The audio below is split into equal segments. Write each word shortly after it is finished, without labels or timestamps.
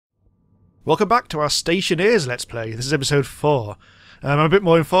Welcome back to our Stationeers Let's Play. This is episode 4. I'm a bit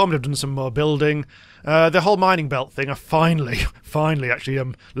more informed, I've done some more building. The whole mining belt thing, I finally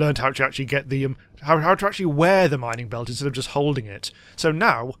actually learned how to actually get the how to actually wear the mining belt instead of just holding it. So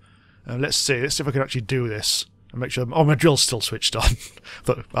now, let's see if I can actually do this and make sure. Oh, my drill's still switched on.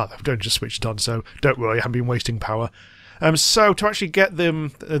 But I've only just switched on, so don't worry, I haven't been wasting power. So to actually get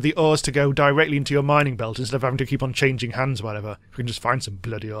the ores to go directly into your mining belt instead of having to keep on changing hands or whatever, if we can just find some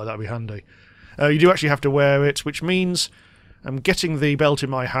bloody ore, that'd be handy. You do actually have to wear it, which means I'm getting the belt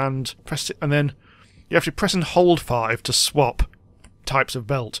in my hand, press it, and then you have to press and hold 5 to swap types of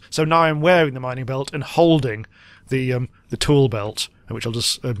belt. So now I'm wearing the mining belt and holding the tool belt, which I'll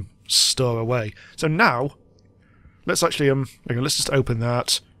just store away. So now let's actually let's just open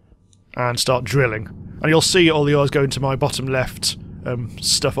that and start drilling, and you'll see all the ores go into my bottom left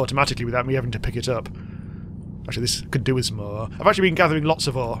stuff automatically without me having to pick it up. Actually, this could do with some more. I've actually been gathering lots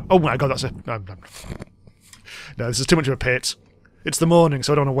of ore. Oh my god, that's a... No, this is too much of a pit. It's the morning,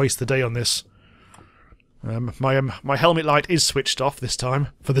 so I don't want to waste the day on this. My helmet light is switched off this time,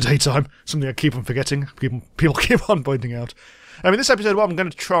 for the daytime. Something I keep on forgetting. People keep on pointing out. In this episode, what I'm going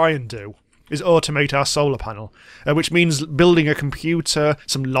to try and do is automate our solar panel, which means building a computer,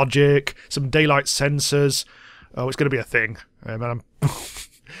 some logic, some daylight sensors. Oh, it's going to be a thing. And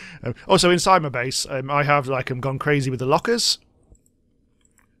also, inside my base, I have gone crazy with the lockers.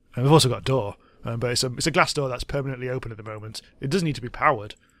 And we've also got a door, but it's a glass door that's permanently open at the moment. It does need to be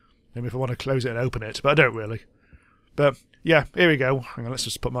powered, if I want to close it and open it, but I don't really. But yeah, here we go. Hang on, let's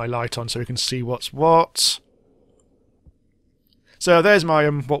just put my light on so we can see what's what. So there's my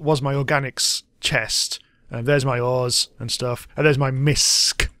what was my organics chest, and there's my ores and stuff, and there's my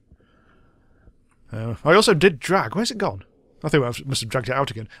misc. I also did drag. Where's it gone? I think I must have dragged it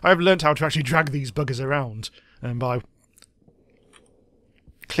out again. I have learnt how to actually drag these buggers around, by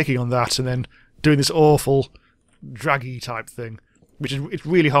clicking on that and then doing this awful draggy type thing, which is it's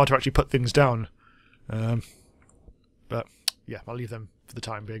really hard to actually put things down. But yeah, I'll leave them for the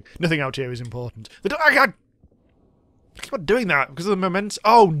time being. Nothing out here is important. I keep on doing that because of the momentum.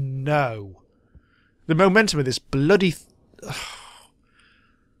 Oh no! The momentum of this bloody...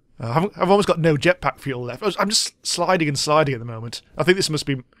 I've almost got no jetpack fuel left. I'm just sliding and sliding at the moment. I think this must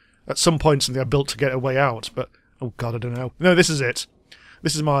be, at some point, something I built to get a way out, but... Oh god, I don't know. No, this is it.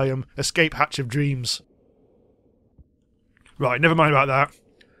 This is my escape hatch of dreams. Right, never mind about that.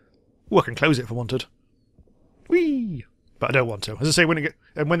 Oh, I can close it if I wanted. Whee! But I don't want to. As I say,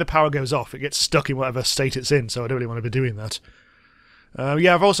 when the power goes off, it gets stuck in whatever state it's in, so I don't really want to be doing that.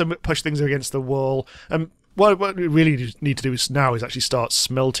 Yeah, I've also pushed things against the wall. What we really need to do now is actually start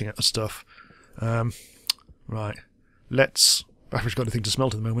smelting at stuff. Right. Let's... I haven't got anything to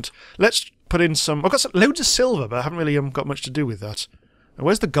smelt at the moment. Let's put in some... I've got loads of silver, but I haven't really got much to do with that.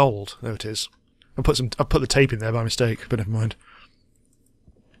 Where's the gold? There it is. I put the tape in there by mistake, but never mind.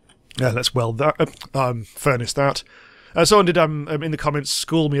 Yeah, let's weld that. Furnace that. Someone did in the comments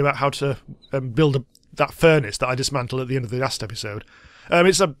school me about how to build that furnace that I dismantled at the end of the last episode.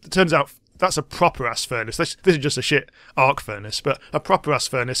 It turns out that's a proper ass furnace. This is just a shit arc furnace, but a proper ass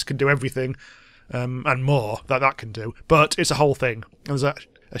furnace can do everything and more that can do. But it's a whole thing. And there's a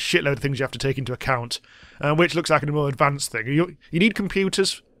shitload of things you have to take into account, which looks like a more advanced thing. You need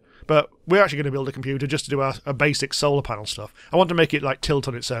computers, but we're actually going to build a computer just to do our basic solar panel stuff. I want to make it tilt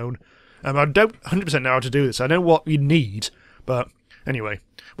on its own. I don't 100% know how to do this. I know what you need, but anyway.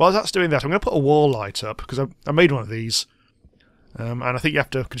 While that's doing that, I'm going to put a wall light up, because I made one of these. And I think you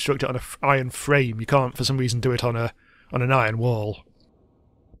have to construct it on an iron frame. You can't, for some reason, do it on an iron wall.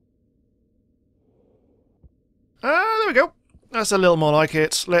 There we go. That's a little more like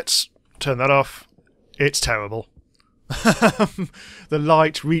it. Let's turn that off. It's terrible. The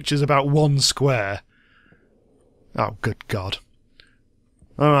light reaches about 1 square. Oh, good God.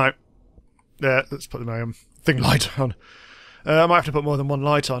 Alright. There, let's put my thing light on. I might have to put more than 1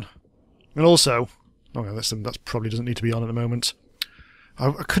 light on. And also... Oh, yeah, that probably doesn't need to be on at the moment.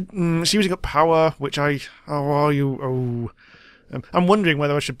 I could... it's using up power, which I... Oh, are you... Oh... I'm wondering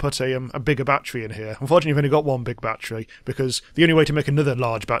whether I should put a bigger battery in here. Unfortunately, I've only got 1 big battery, because the only way to make another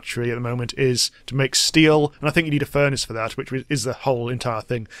large battery at the moment is to make steel, and I think you need a furnace for that, which is the whole entire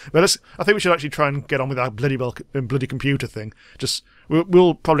thing. But I think we should actually try and get on with our bloody computer thing.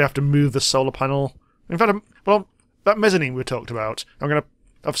 We'll probably have to move the solar panel. In fact, that mezzanine we talked about,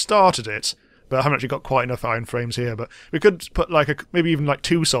 I've started it, but I haven't actually got quite enough iron frames here. But we could put maybe even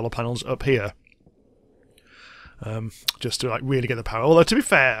 2 solar panels up here. Just to really get the power. Although to be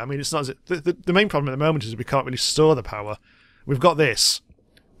fair, it's not the main problem at the moment is we can't really store the power. We've got this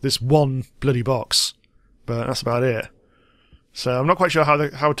 1 bloody box, but that's about it. So I'm not quite sure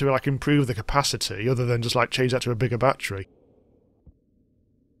how to like improve the capacity other than just like change that to a bigger battery.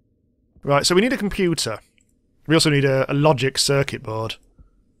 Right, so we need a computer. We also need a logic circuit board.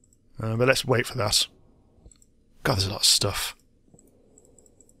 But let's wait for that. God, there's a lot of stuff.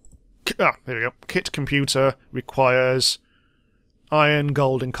 There we go. Kit computer requires iron,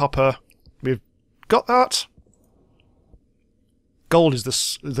 gold, and copper. We've got that. Gold is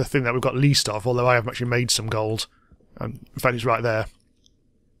the thing that we've got least of, although I have actually made some gold. In fact, it's right there.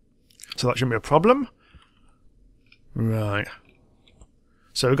 So that shouldn't be a problem. Right.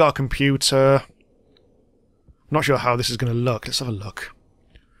 So we've got a computer. I'm not sure how this is going to look. Let's have a look.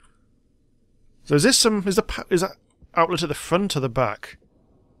 So is this is that outlet at the front or the back?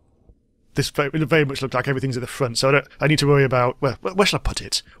 This very much looks like everything's at the front, so I need to worry about where shall I put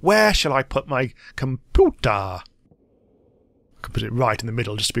it? Where shall I put my computer? I could put it right in the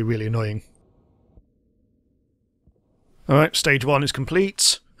middle just to be really annoying. Alright, stage 1 is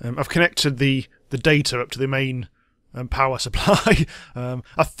complete. I've connected the data up to the main power supply.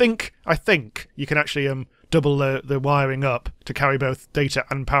 I think you can actually double the wiring up to carry both data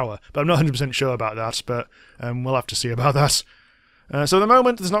and power, but I'm not 100% sure about that, but we'll have to see about that. So at the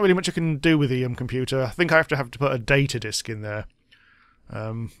moment, there's not really much I can do with the computer. I think I have to put a data disk in there.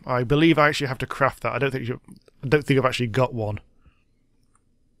 I believe I actually have to craft that. I don't think I've actually got one.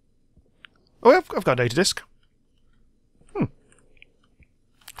 Oh, I've got a data disk.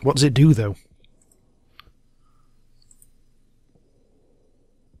 What does it do, though?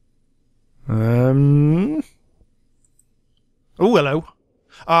 Oh, hello.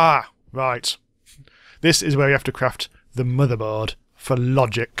 Ah, right. This is where you have to craft the motherboard for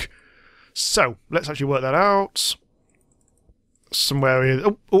logic. So, let's actually work that out. Somewhere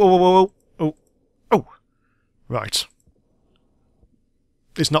in... Oh. Right.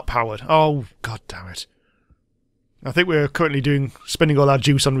 It's not powered. Oh, god damn it. I think we're currently spending all our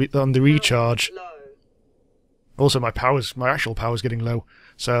juice on the recharge. Also, my actual power's getting low,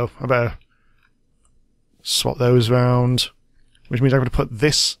 so I better swap those round. Which means I'm going to put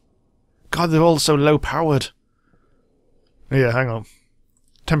this... God, they're all so low powered. Yeah, hang on.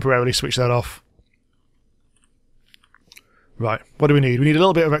 Temporarily switch that off. Right, what do we need? We need a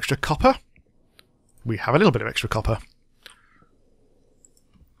little bit of extra copper. We have a little bit of extra copper.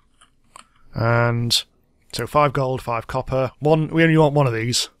 And... so 5 gold, 5 copper. We only want one of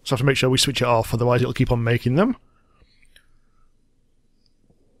these, so I have to make sure we switch it off, otherwise it'll keep on making them.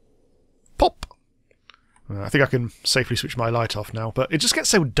 Pop! I think I can safely switch my light off now, but it just gets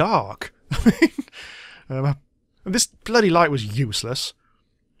so dark. This bloody light was useless.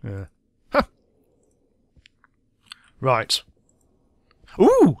 Yeah. Huh. Right.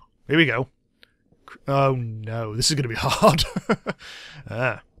 Ooh! Here we go. Oh no, this is going to be hard.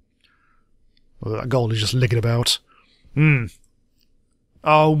 Ah. Well, that gold is just ligging about.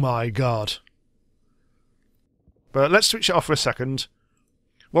 Oh my god. But let's switch it off for a second.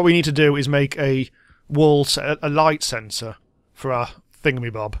 What we need to do is make a light sensor for our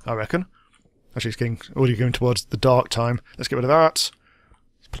thingamabob, I reckon. Actually, it's already going towards the dark time. Let's get rid of that.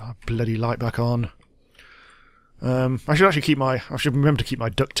 Let's put our bloody light back on. I should remember to keep my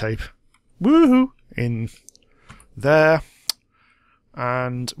duct tape. Woohoo! In there.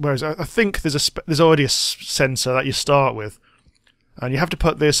 And whereas I think there's already a sensor that you start with, and you have to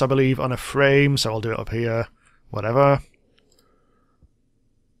put this, I believe, on a frame. So I'll do it up here. Whatever.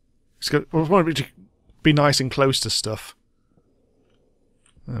 I want it to be nice and close to stuff.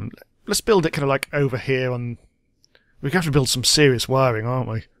 Let's build it kind of like over here. We have to build some serious wiring, aren't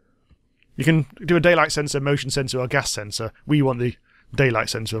we? You can do a daylight sensor, motion sensor, or gas sensor. We want the daylight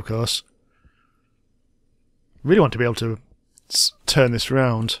sensor, of course. Really want to be able to turn this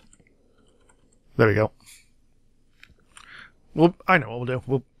round. There we go. Well, I know what we'll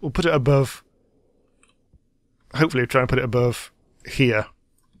do. We'll put it above. Hopefully, try and put it above here,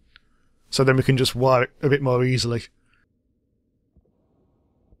 so then we can just wire it a bit more easily.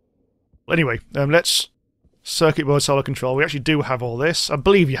 Anyway, let's circuit board solar control. We actually do have all this. I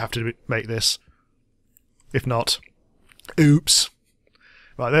believe you have to make this. If not, oops.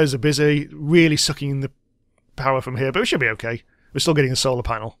 Right, there's a busy, really sucking in the power from here, but we should be okay. We're still getting the solar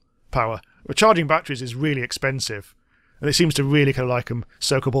panel power. But charging batteries is really expensive, and it seems to really kind of like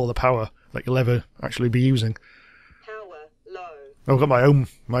soak up all the power that you'll ever actually be using. Power low. Oh, I've got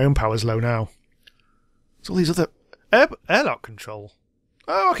my own power's low now. So all these other airlock control.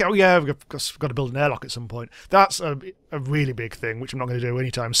 Oh, okay. Oh, yeah. We've got to build an airlock at some point. That's a really big thing, which I'm not going to do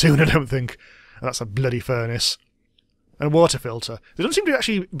anytime soon, I don't think. And that's a bloody furnace. And a water filter. There doesn't seem to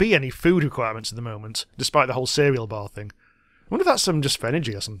actually be any food requirements at the moment, despite the whole cereal bar thing. I wonder if that's just for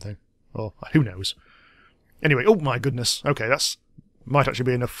energy or something. Or who knows. Anyway, oh my goodness. Okay, that's might actually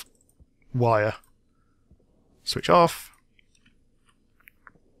be enough wire. Switch off.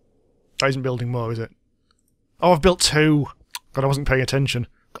 That isn't building more, is it? Oh, I've built 2. God, I wasn't paying attention.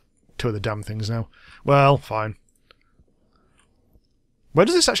 Got 2 of the damn things now. Well, fine. Where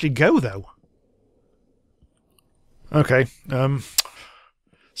does this actually go, though? Okay,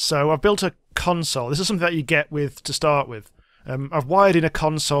 so I've built a console. This is something that you get with to start with. I've wired in a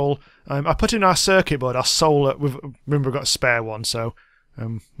console. I put in our circuit board, our solar. Remember, we've got a spare one, so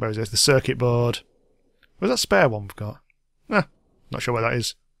where is it? The circuit board. Where's that spare one we've got? Not sure where that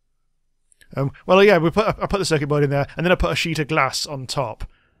is. Well, yeah, I put the circuit board in there, and then I put a sheet of glass on top,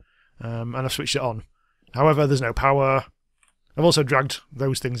 and I've switched it on. However, there's no power. I've also dragged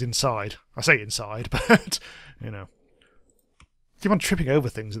those things inside. I say inside, but you know. Keep on tripping over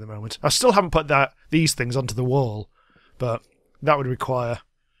things at the moment. I still haven't put these things onto the wall, but that would require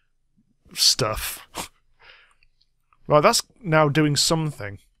stuff. Right, that's now doing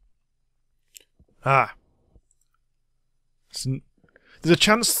something. There's a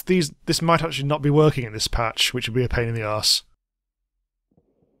chance this might actually not be working in this patch, which would be a pain in the arse.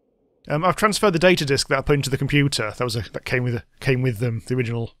 I've transferred the data disk that I put into the computer. That came with the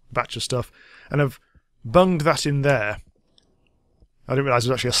original batch of stuff, and I've bunged that in there. I didn't realise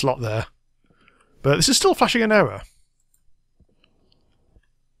there was actually a slot there. But this is still flashing an error.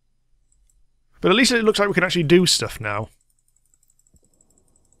 But at least it looks like we can actually do stuff now.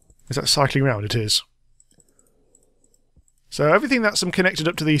 Is that cycling around? It is. So everything that's connected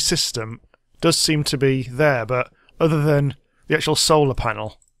up to the system does seem to be there, but other than the actual solar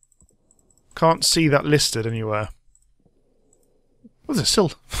panel, can't see that listed anywhere. What is it?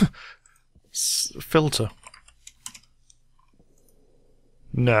 Still filter.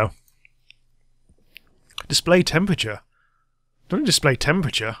 No. Display temperature. Don't display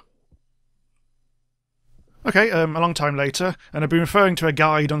temperature. Okay, a long time later, and I've been referring to a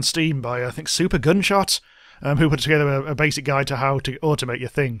guide on Steam by, I think, Super Gunshot, who put together a basic guide to how to automate your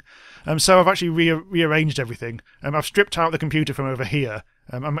thing. So I've actually rearranged everything. I've stripped out the computer from over here.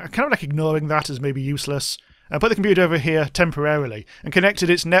 I'm kind of like ignoring that as maybe useless. I put the computer over here temporarily and connected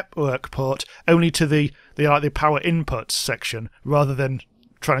its network port only to the power input section rather than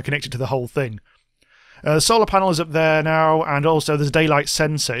trying to connect it to the whole thing. The solar panel is up there now, and also the daylight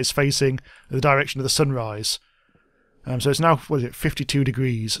sensor is facing the direction of the sunrise. So it's now, 52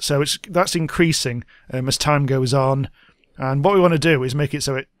 degrees. So that's increasing as time goes on. And what we want to do is make it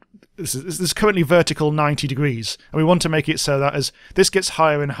so this is currently vertical 90 degrees, and we want to make it so that as this gets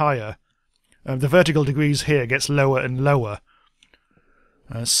higher and higher, the vertical degrees here gets lower and lower.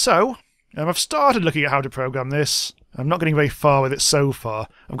 So I've started looking at how to program this. I'm not getting very far with it so far.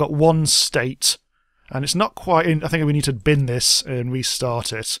 I've got one state, and it's not quite in. I think we need to bin this and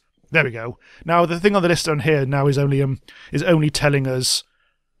restart it. There we go. Now the thing on the list on here now is only telling us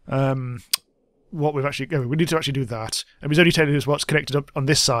what we've actually. We need to actually do that, and it's only telling us what's connected up on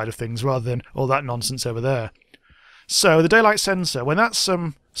this side of things rather than all that nonsense over there. So the daylight sensor, when that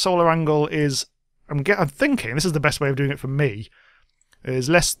solar angle is, I'm thinking this is the best way of doing it for me, is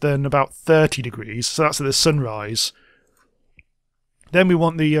less than about 30 degrees. So that's at the sunrise. Then we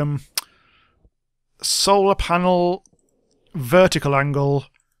want the solar panel vertical angle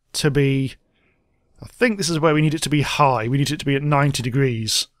to be, I think this is where we need it to be high. We need it to be at 90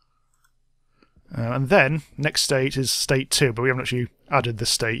 degrees. And then, next state is state 2, but we haven't actually added this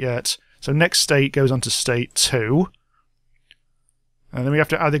state yet. So next state goes on to state 2. And then we have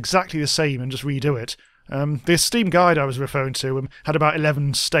to add exactly the same and just redo it. The Steam guide I was referring to had about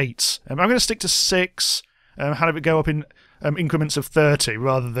 11 states. I'm going to stick to 6, have it go up in increments of 30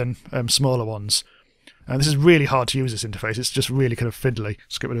 rather than smaller ones. And this is really hard to use, this interface. It's just really kind of fiddly.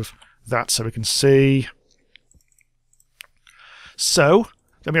 Let's get rid of that so we can see. So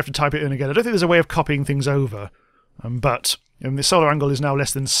then we have to type it in again. I don't think there's a way of copying things over, but the solar angle is now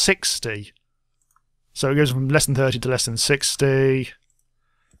less than 60. So it goes from less than 30 to less than 60.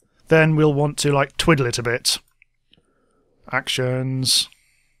 Then we'll want to twiddle it a bit. Actions.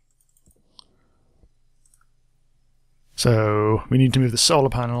 So we need to move the solar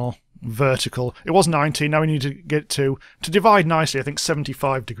panel vertical. It was 90, now we need to get to divide nicely, I think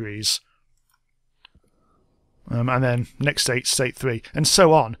 75 degrees. And then next state, state 3, and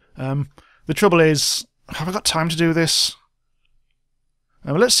so on. The trouble is, have I got time to do this?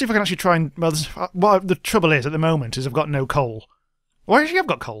 Well, let's see if I can actually try and... Well, the trouble is, at the moment, is I've got no coal. Well, actually, I've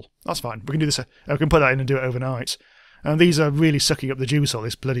got coal. That's fine. We can do this. I can put that in and do it overnight. And these are really sucking up the juice, all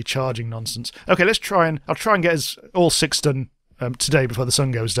this bloody charging nonsense. Okay, let's try and... I'll try and get all 6 done today before the sun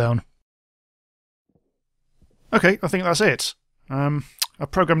goes down. Okay, I think that's it.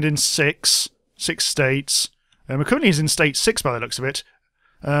 I've programmed in 6, 6 states. We're currently in state 6 by the looks of it.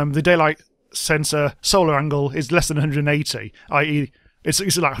 The daylight sensor solar angle is less than 180, i.e. it's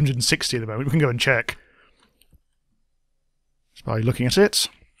like 160 at the moment. We can go and check. Just by looking at it.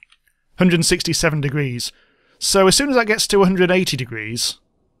 167 degrees. So as soon as that gets to 180 degrees,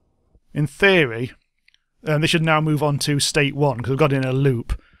 in theory, they should now move on to state 1, because we've got it in a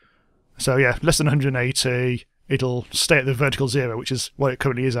loop. So yeah, less than 180, it'll stay at the vertical 0, which is what it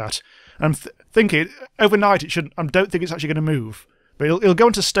currently is at. I'm thinking, overnight it shouldn't, I don't think it's actually going to move. But it'll go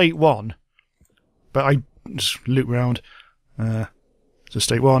into state 1. But I just loop round. So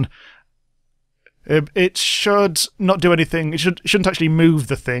state 1. It should not do anything. It shouldn't actually move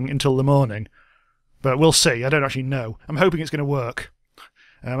the thing until the morning. But we'll see. I don't actually know. I'm hoping it's going to work.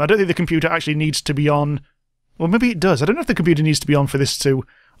 I don't think the computer actually needs to be on. Well, maybe it does. I don't know if the computer needs to be on for this to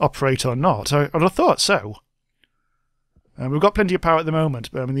operate or not. I'd have thought so. We've got plenty of power at the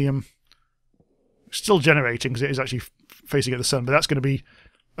moment. But I mean, still generating because it is actually facing at the sun. But that's going to be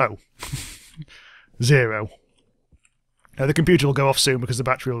 0. The computer will go off soon because the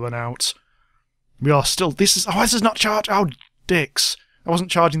battery will run out. We are still. This is not charged. Oh, dicks! I wasn't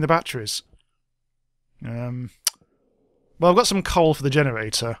charging the batteries. Well, I've got some coal for the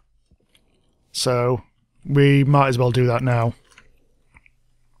generator, so we might as well do that now.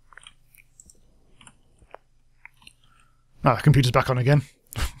 Ah, the computer's back on again.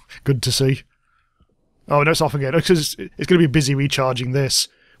 Good to see. Oh, no, it's off again. Because it's going to be busy recharging this,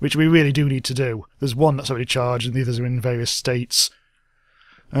 which we really do need to do. There's one that's already charged, and the others are in various states.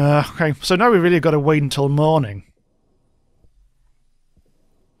 Okay, so now we've really got to wait until morning.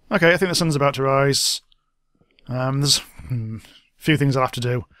 Okay, I think the sun's about to rise. There's a few things I'll have to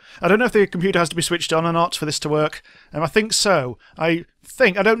do. I don't know if the computer has to be switched on or not for this to work. I think so. I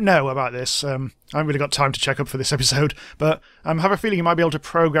don't know about this. I haven't really got time to check up for this episode, but I have a feeling you might be able to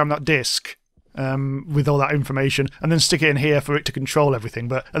program that disk with all that information and then stick it in here for it to control everything.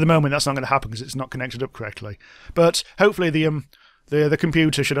 But at the moment, that's not going to happen because it's not connected up correctly. But hopefully the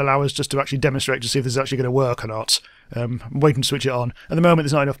computer should allow us just to actually demonstrate to see if this is actually going to work or not. I'm waiting to switch it on. At the moment,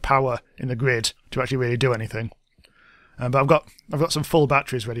 there's not enough power in the grid to actually really do anything. But I've got some full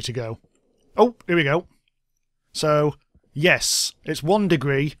batteries ready to go. Oh, here we go. So, yes, it's 1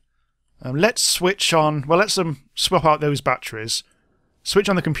 degree. Let's switch on. Well, let's swap out those batteries. Switch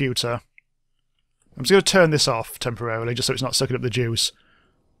on the computer. I'm just going to turn this off temporarily, just so it's not sucking up the juice.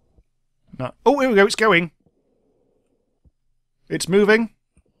 No. Oh, here we go. It's going. It's moving.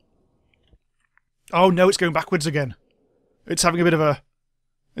 Oh no, it's going backwards again. It's having a bit of a.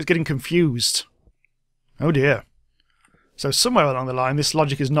 It's getting confused. Oh dear. So somewhere along the line, this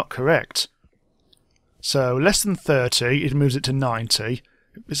logic is not correct. So less than 30, it moves it to 90.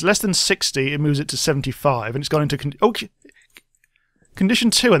 If it's less than 60, it moves it to 75, and it's gone into condition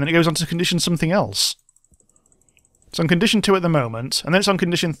 2, and then it goes on to condition something else. It's on condition 2 at the moment, and then it's on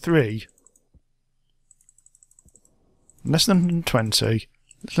condition 3. Less than 120,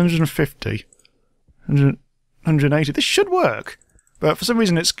 less than 150, 180. This should work, but for some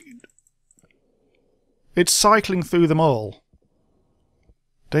reason it's cycling through them all.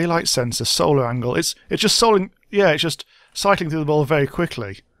 Daylight sensor, solar angle. It's just solar. Yeah, it's just cycling through them all very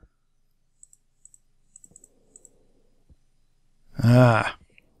quickly. Ah,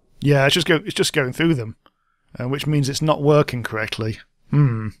 yeah, it's just going through them, which means it's not working correctly.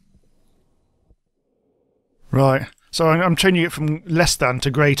 Right. So I'm changing it from less than to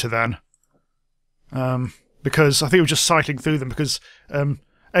greater than. Because I think it was just cycling through them because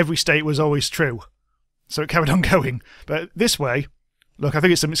every state was always true. So it carried on going. But this way, look, I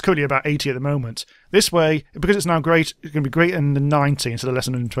think it's currently about 80 at the moment. This way, because it's now it's going to be greater than 90 instead of less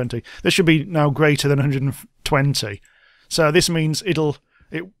than 120. This should be now greater than 120. So this means it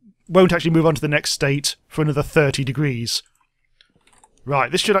won't actually move on to the next state for another 30 degrees.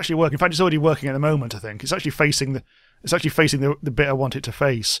 Right, this should actually work. In fact, it's already working at the moment, I think. It's actually facing the bit I want it to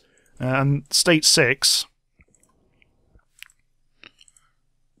face. And state 6,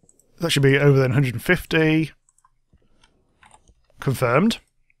 that should be over than 150. Confirmed.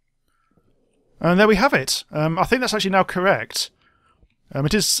 And there we have it. I think that's actually now correct.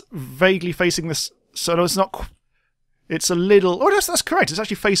 It is vaguely facing this, so no, it's not. It's a little. Oh, that's correct. It's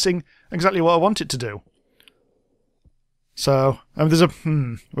actually facing exactly what I want it to do. So there's a.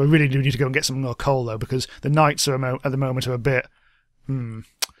 We really do need to go and get some more coal though, because the nights are at the moment are a bit. And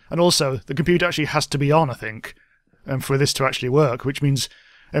also the computer actually has to be on, I think, for this to actually work. Which means,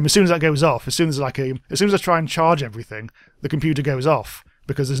 as soon as that goes off, as soon as I try and charge everything, the computer goes off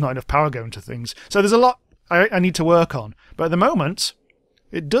because there's not enough power going to things. So there's a lot I need to work on. But at the moment,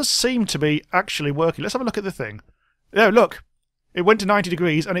 it does seem to be actually working. Let's have a look at the thing. Yeah, look. It went to 90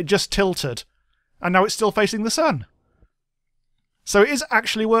 degrees and it just tilted. and now it's still facing the sun. So it is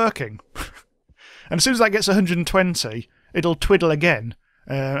actually working. And as soon as that gets 120, it'll twiddle again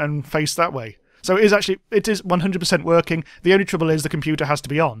and face that way. So it is 100% working. The only trouble is the computer has to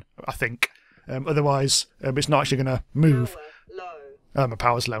be on, I think. Otherwise, it's not actually going to move. Power low. My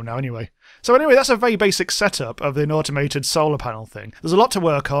power's low now anyway. So anyway, that's a very basic setup of an automated solar panel thing. There's a lot to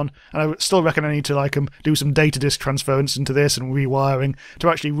work on, and I still reckon I need to do some data disk transference into this and rewiring to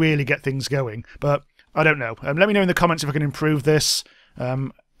actually really get things going. But I don't know. Let me know in the comments if I can improve this.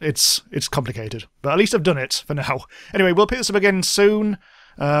 It's complicated, but at least I've done it for now. Anyway, we'll pick this up again soon.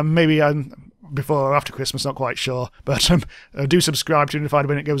 Maybe before or after Christmas, not quite sure. But do subscribe to notify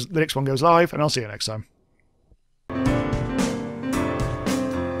when the next one goes live, and I'll see you next time.